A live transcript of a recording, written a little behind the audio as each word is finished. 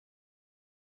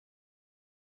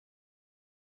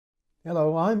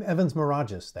Hello, I'm Evans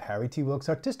Miragis, the Harry T. Wilkes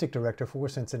Artistic Director for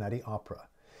Cincinnati Opera.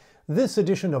 This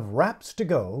edition of Raps to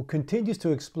Go continues to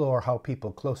explore how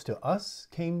people close to us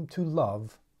came to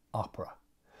love opera.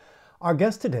 Our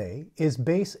guest today is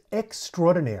bass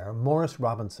extraordinaire Morris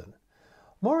Robinson.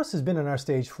 Morris has been on our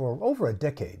stage for over a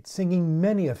decade, singing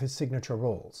many of his signature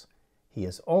roles. He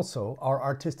is also our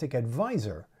artistic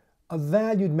advisor, a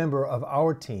valued member of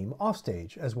our team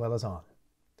offstage as well as on.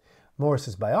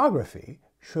 Morris's biography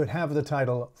should have the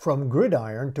title From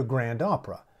Gridiron to Grand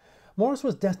Opera. Morris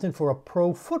was destined for a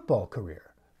pro football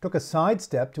career, took a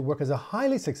sidestep to work as a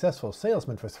highly successful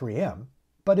salesman for 3M,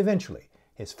 but eventually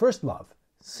his first love,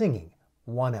 singing,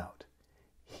 won out.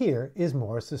 Here is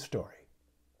Morris's story.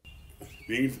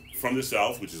 Being from the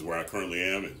South, which is where I currently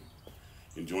am, and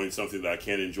enjoying something that I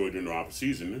can't enjoy during the opera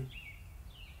season,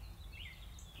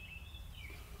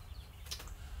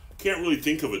 I can't really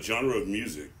think of a genre of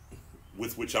music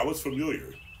with which I was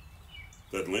familiar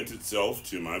that lent itself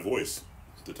to my voice,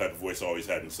 the type of voice I always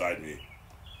had inside me.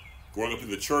 Growing up in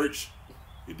the church,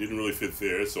 it didn't really fit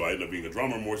there, so I ended up being a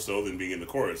drummer more so than being in the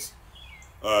chorus.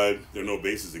 There are no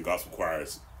basses in gospel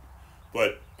choirs.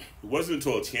 But it wasn't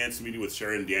until a chance meeting with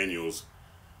Sharon Daniels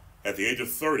at the age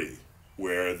of 30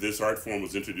 where this art form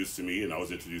was introduced to me and I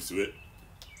was introduced to it.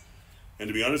 And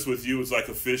to be honest with you, it's like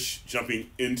a fish jumping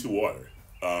into water.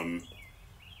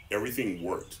 Everything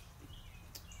worked.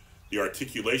 The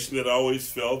articulation that I always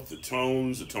felt, the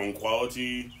tones, the tone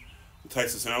quality, the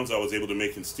types of sounds I was able to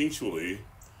make instinctually,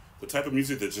 the type of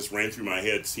music that just ran through my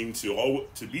head seemed to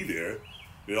be there.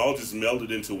 It all just melded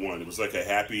into one. It was like a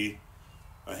happy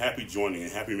joining, a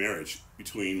happy marriage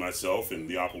between myself and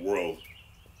the opera world.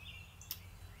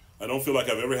 I don't feel like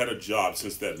I've ever had a job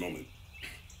since that moment.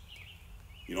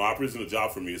 You know, opera isn't a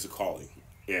job for me, it's a calling.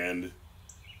 And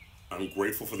I'm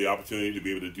grateful for the opportunity to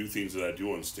be able to do things that I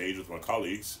do on stage with my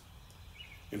colleagues.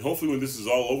 And hopefully when this is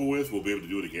all over with, we'll be able to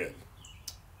do it again.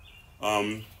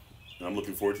 And I'm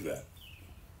looking forward to that.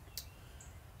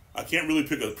 I can't really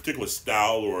pick a particular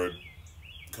style or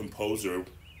composer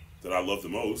that I love the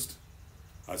most.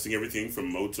 I sing everything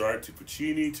from Mozart to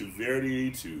Puccini to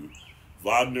Verdi to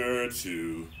Wagner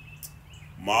to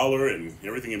Mahler and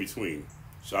everything in between.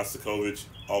 Shostakovich,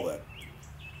 all that.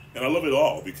 And I love it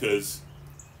all because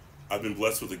I've been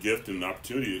blessed with a gift and an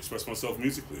opportunity to express myself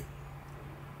musically.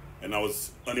 And I was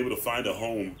unable to find a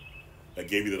home that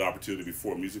gave me that opportunity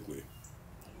before musically.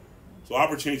 So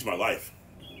opera changed my life.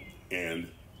 And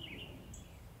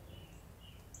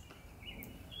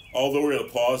although we're at a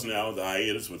pause now, the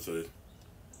hiatus with the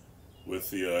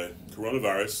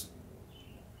coronavirus,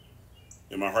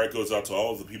 and my heart goes out to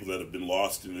all of the people that have been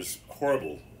lost in this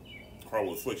horrible,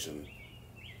 horrible affliction.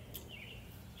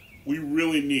 We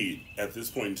really need, at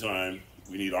this point in time,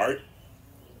 we need art,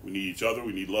 we need each other,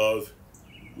 we need love,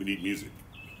 we need music.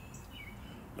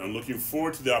 And I'm looking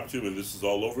forward to the opportunity when this is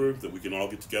all over, that we can all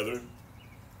get together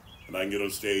and I can get on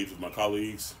stage with my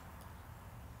colleagues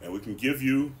and we can give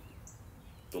you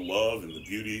the love and the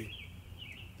beauty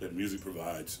that music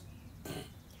provides.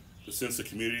 The sense of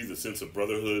community, the sense of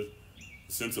brotherhood,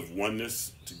 the sense of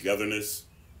oneness, togetherness.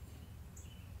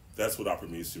 That's what opera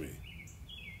means to me.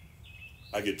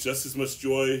 I get just as much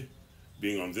joy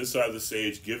being on this side of the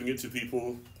stage, giving it to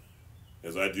people,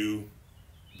 as I do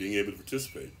being able to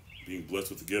participate, being blessed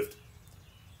with the gift.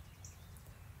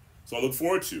 So I look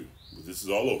forward to, when this is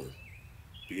all over,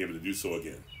 being able to do so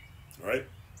again. All right?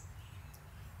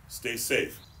 Stay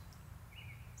safe.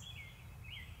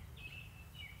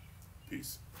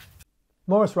 Peace.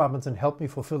 Morris Robinson helped me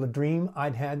fulfill a dream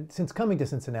I'd had since coming to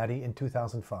Cincinnati in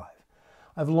 2005.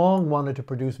 I've long wanted to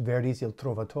produce Verdi's Il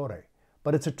Trovatore,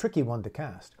 but it's a tricky one to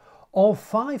cast. All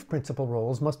 5 principal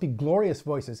roles must be glorious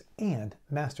voices and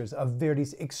masters of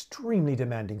Verdi's extremely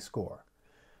demanding score.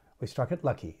 We struck it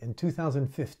lucky in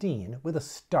 2015 with a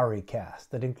starry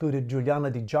cast that included Giuliana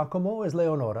Di Giacomo as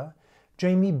Leonora,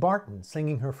 Jamie Barton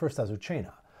singing her first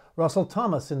Azucena, Russell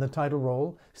Thomas in the title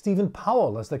role, Stephen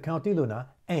Powell as the Count di Luna,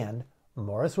 and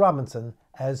Morris Robinson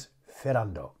as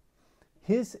Ferrando.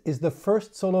 His is the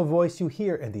first solo voice you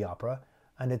hear in the opera,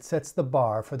 and it sets the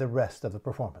bar for the rest of the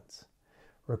performance.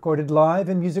 Recorded live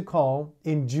in Music Hall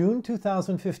in June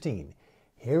 2015,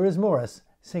 here is Morris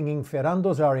singing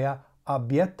Ferrando's aria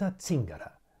Abbietta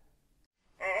Zingara.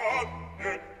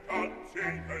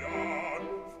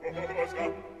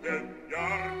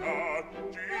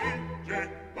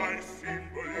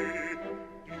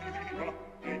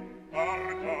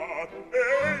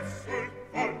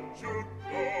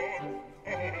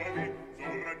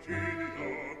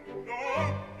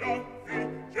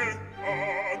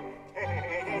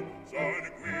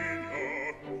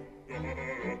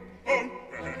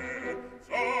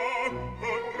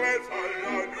 Presa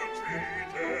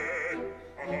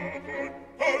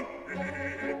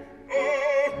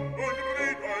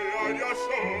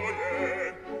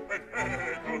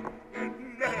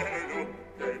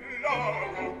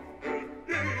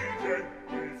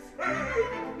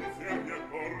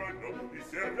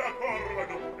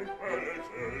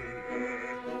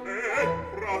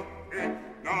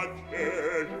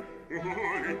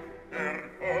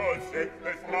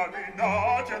le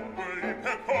flaminate, quei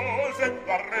pecose,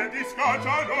 la re di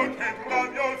scacciano che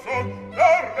radio son,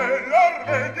 la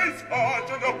re di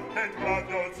scacciano che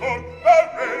radio son,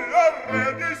 la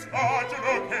re di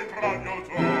scacciano che radio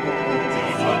son.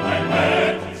 Ci sono dei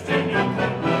vecchi stemmi a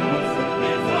corpus,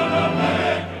 mi fanno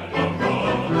vecchio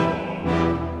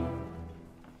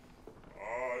a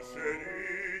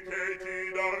sedite ti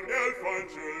dar nel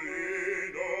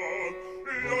fanciullino,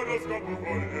 io non scappo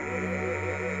con lei.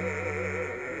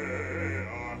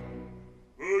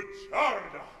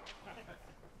 Bucciarda!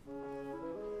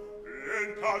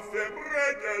 Entraste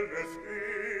prete il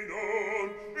meschino,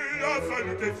 la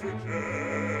salute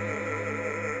succea.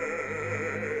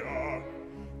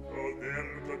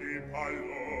 Coperto di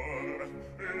pallor,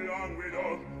 languido,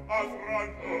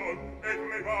 affranto, e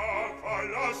tremava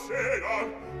la sera,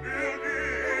 il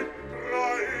dì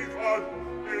traeva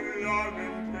il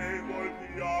lamentevol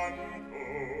pianto.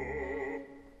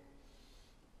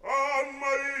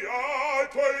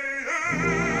 Ammaliato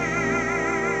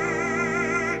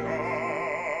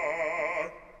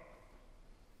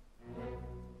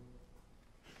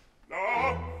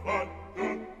l'ha fatto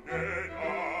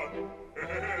pietà,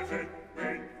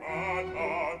 eseguitata,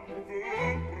 fu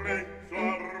preso a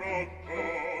rotto,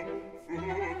 fu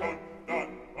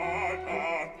condannata,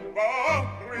 ma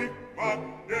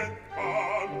rimane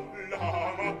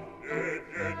la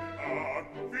maledetta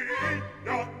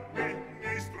figlia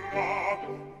ministra,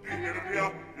 birria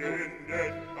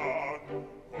vendetta,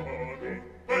 come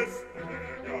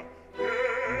bestemia, che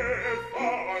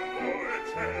fanno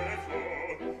ecceso,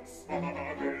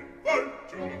 sfame il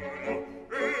fagiolo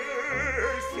e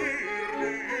si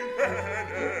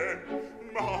rimene,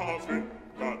 ma se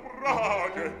la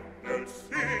brade nel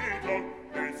sito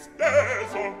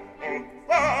esteso,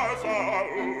 offesa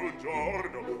un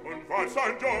giorno, un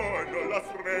falso giorno la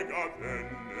strega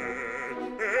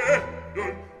venne, ed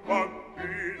un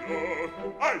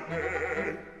bambino,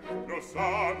 ahimè, lo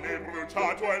sangue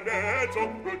bruciato al mezzo,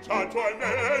 bruciato al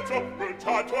mezzo,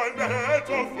 bruciato al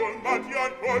mezzo, formati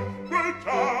ancor,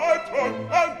 bruciato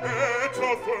al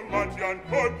mezzo, formati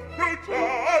ancor,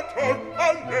 bruciato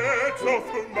al mezzo,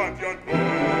 formati ancor.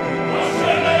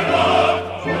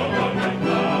 Accelerato, normalmente,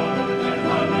 nel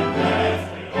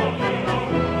manifesti,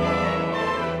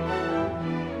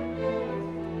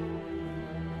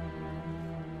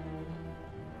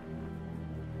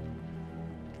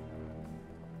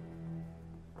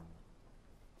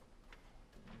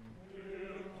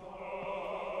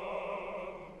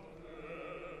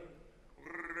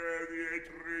 ogni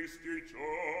tristi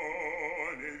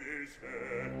giorni di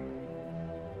sé,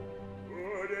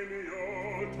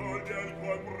 udegnoto del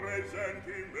tuo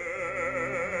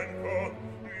presentimento,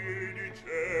 gli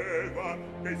diceva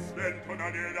che svento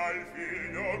non era il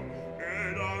figlio,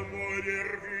 era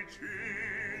morir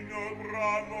vicino,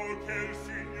 bramo che il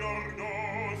Signor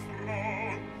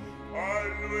nostro a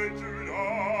lui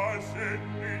giurasse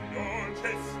in non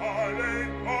cessare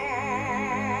immagini.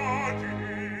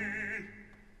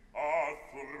 A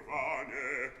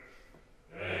Furvane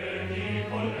e di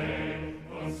con lei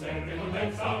non sente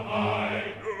contezza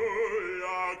mai,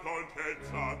 nulla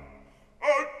contezza,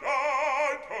 o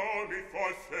tanto mi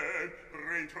fosse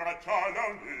rintracciata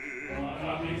a me, ma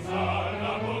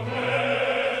ravvisarla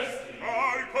potresti,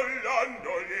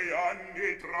 calcolando gli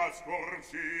anni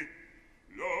trascorsi,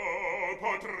 lo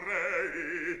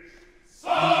potrei.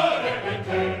 Sarebbe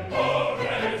tempo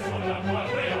preso la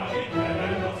madre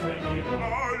all'inferno seguire.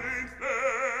 All'inferno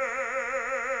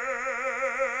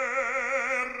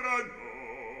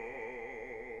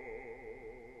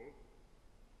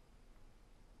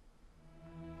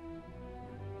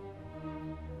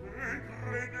in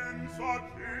credenza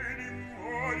che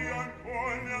dimori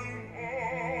ancora nel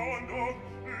mondo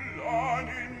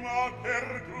l'anima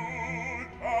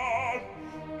perduta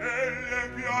nelle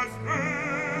piastre.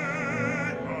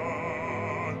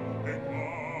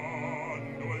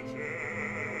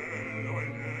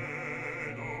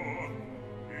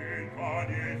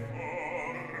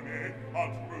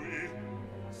 Altrui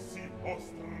si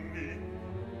postri.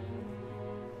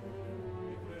 È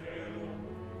vero.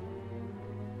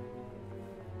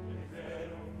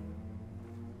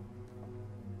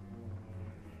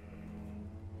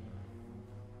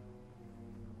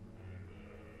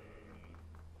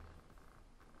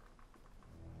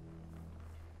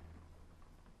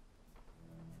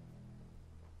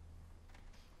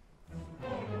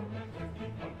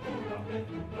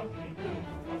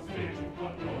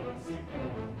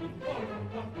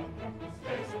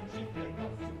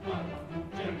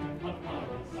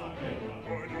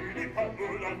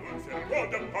 non si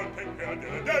rode ponte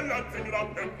perdere della zingra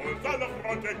per polsa alla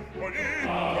fronte Oli,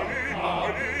 oli,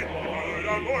 oli,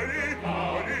 paura oli,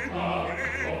 oli, oli,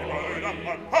 paura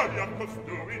paria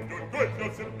costumi d'un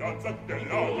gueggio sembianza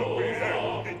dell'auto qui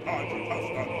è di taggi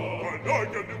tasta con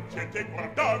l'oglio lucente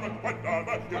guardava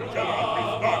il cielo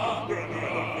acquistava per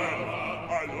lui la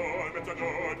bella allora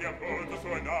mezzanotte appunto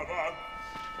suonava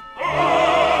Oh,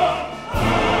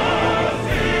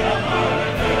 sì, la